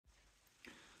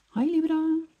Hi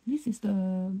Libra, this is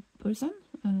the person,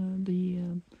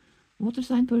 the water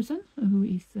sign person who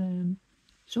is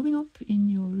showing up in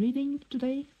your reading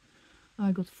today.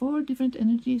 I got 4 different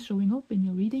energies showing up in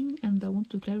your reading and I want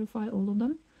to clarify all of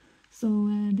them. So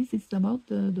this is about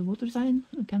the water sign,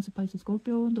 Cancer, Pisces,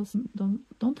 Scorpio.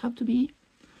 Don't have to be.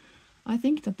 I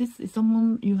think that this is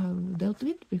someone you have dealt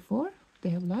with before. They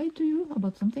have lied to you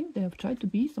about something. They have tried to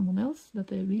be someone else that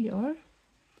they really are.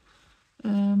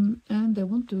 And they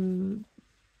want to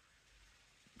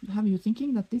have you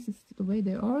thinking that this is the way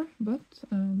they are, but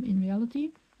in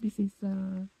reality this is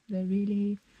their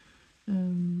really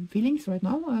feelings right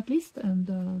now, at least.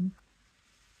 And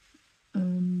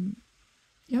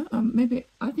yeah, maybe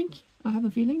I think I have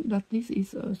a feeling that this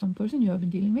is some person you have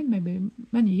been dealing with maybe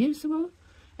many years ago,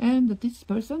 and that this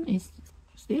person is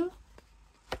still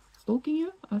stalking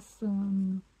you, as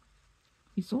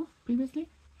we saw previously.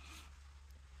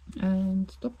 And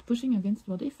stop pushing against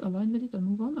what is, align with it and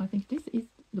move on. I think this is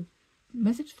the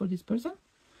message for this person,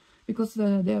 because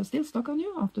they are still stuck on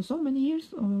you after so many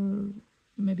years, or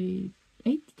maybe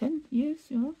 8-10 years,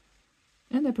 you know,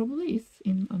 and there probably is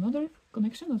in another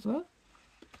connection as well.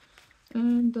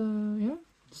 And yeah,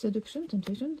 seduction,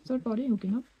 temptation, third party,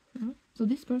 hooking up. Yeah. So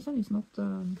this person is not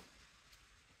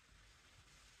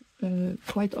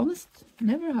quite honest,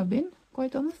 never have been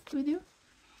quite honest with you.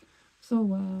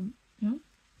 So yeah.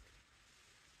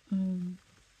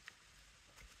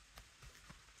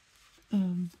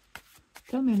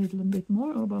 Tell me a little bit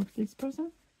more about this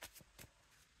person.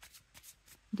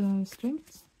 The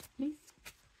strengths, please.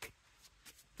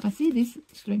 I see this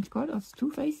strength card as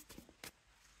two-faced.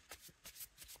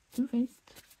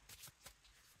 Two-faced.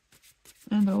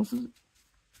 And I also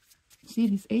see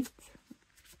this 8.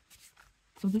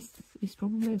 So this is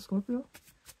probably a Scorpio.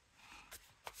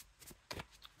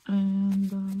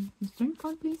 And the strength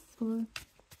card, please, for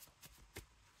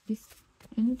this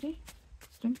energy.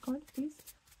 Strength card, please.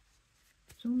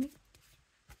 Show me.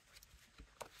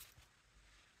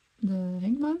 The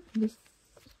Hangman, this,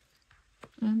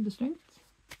 and the strength.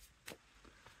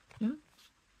 Yeah.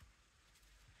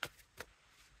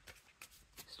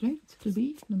 Strength to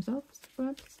be themselves,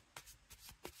 perhaps.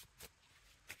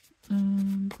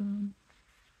 And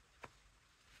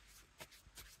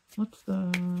what's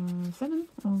the 7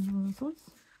 of Swords?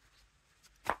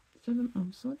 7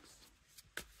 of Swords.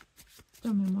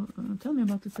 Tell me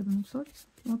about the 7 of Swords.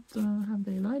 What have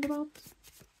they lied about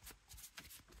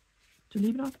to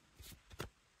Libra?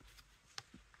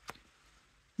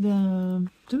 The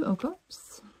 2 of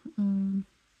Cups.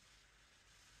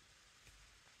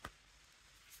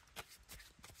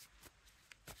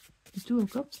 The 2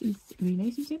 of Cups is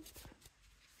relationship.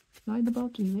 Lied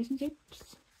about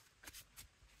relationships.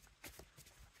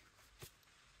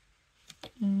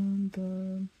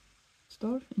 And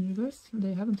Star in reverse.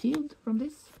 They haven't healed from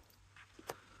this.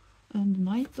 And the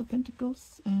Knight of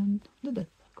Pentacles and the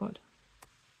Death card.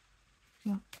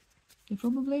 Yeah, they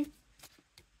probably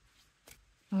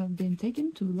have been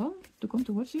taken too long to come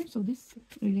towards you, so this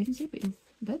relationship is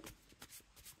dead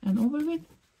and over with.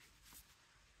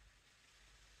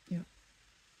 Yeah.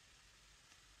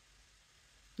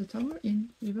 The Tower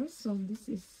in reverse, so this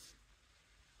is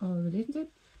a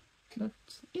relationship that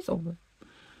is over.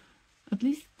 At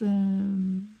least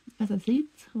as I see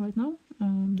it right now,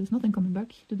 there's nothing coming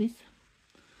back to this.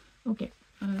 Okay,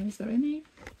 is there any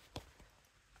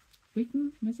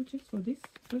written messages for this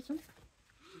person?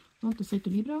 I want to say to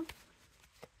Libra,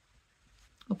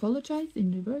 apologize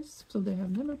in reverse, so they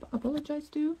have never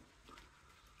apologized to you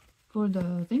for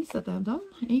the things that they have done.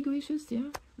 Ego issues,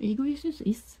 yeah. Ego issues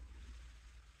is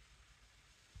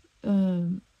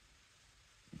I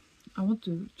want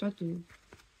to try to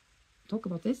talk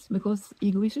about this, because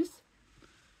ego issues,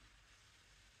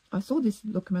 I saw this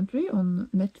documentary on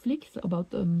Netflix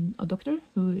about a doctor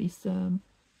who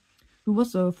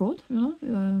was a fraud, you know,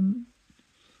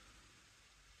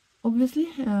 obviously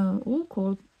all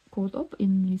caught up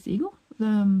in his ego,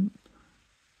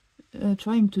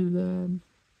 trying to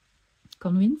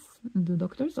convince the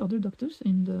doctors, other doctors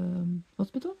in the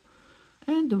hospital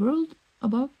and the world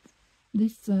about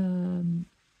this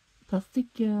plastic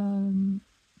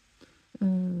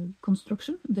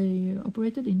construction they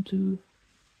operated into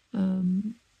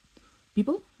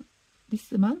people.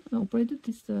 This man operated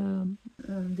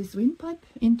this windpipe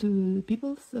into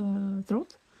people's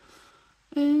throat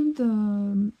and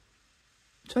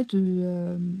tried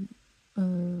to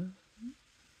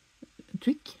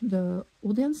trick the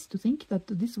audience to think that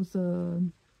this was a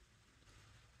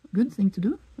good thing to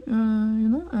do, you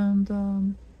know.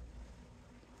 And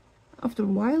after a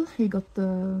while he got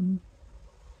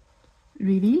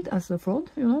revealed as a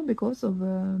fraud, you know, because of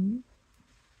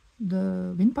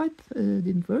the windpipe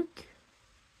didn't work,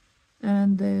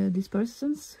 and these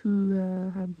persons who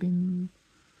have been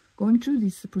going through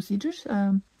these procedures,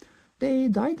 they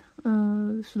died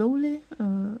slowly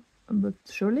but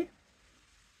surely,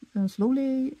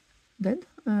 slowly dead,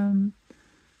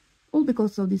 all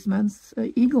because of this man's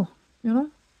ego, you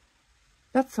know.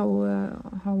 That's how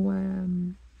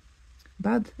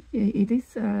bad it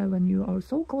is when you are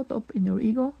so caught up in your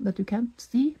ego that you can't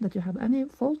see that you have any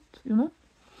fault, you know.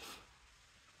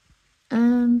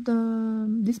 And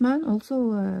this man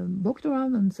also walked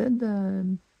around and said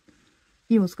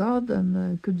he was God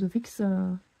and could fix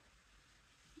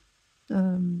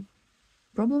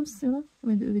problems, you know,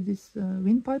 with this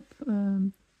windpipe.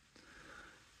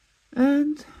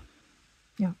 And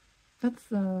yeah, that's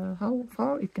how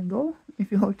far it can go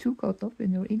if you are too caught up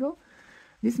in your ego.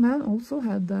 This man also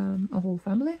had a whole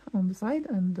family on the side,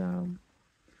 and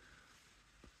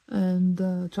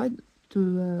tried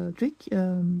to trick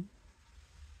a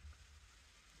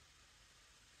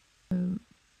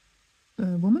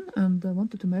woman and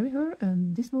wanted to marry her,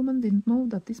 and this woman didn't know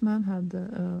that this man had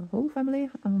a whole family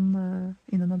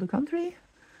in another country,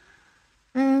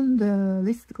 and the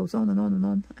list goes on and on and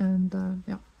on. And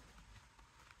yeah,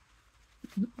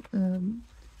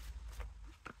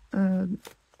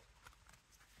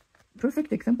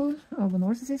 perfect example of a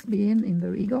narcissist being in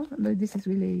their ego. This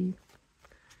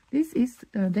is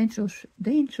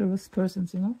dangerous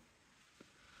persons, you know.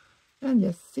 And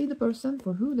yes, see the person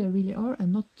for who they really are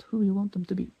and not who you want them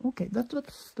to be. Okay, that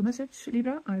was the message,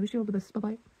 Libra. I wish you all the best.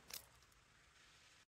 Bye-bye.